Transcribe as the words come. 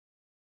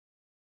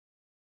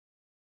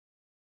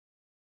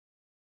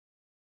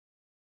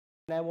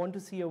I want to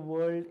see a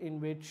world in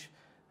which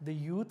the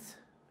youth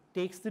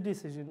takes the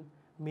decision,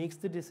 makes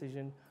the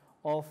decision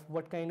of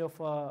what kind of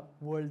a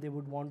world they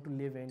would want to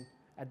live in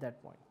at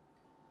that point.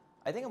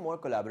 I think a more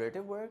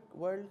collaborative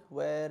world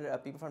where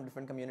people from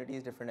different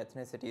communities, different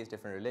ethnicities,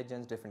 different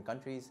religions, different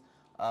countries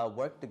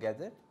work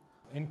together.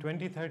 In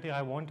 2030,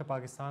 I want a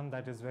Pakistan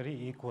that is very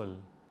equal.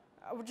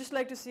 I would just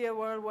like to see a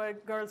world where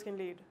girls can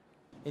lead.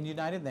 In the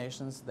United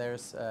Nations,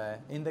 there's an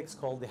index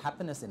called the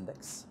Happiness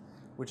Index,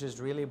 which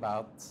is really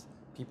about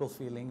people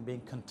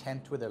being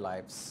content with their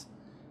lives.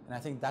 And I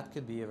think that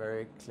could be a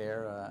very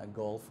clear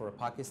goal for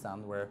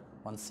Pakistan, where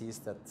one sees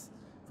that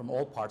from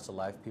all parts of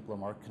life, people are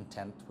more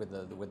content with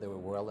the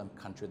world and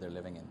country they're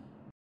living in.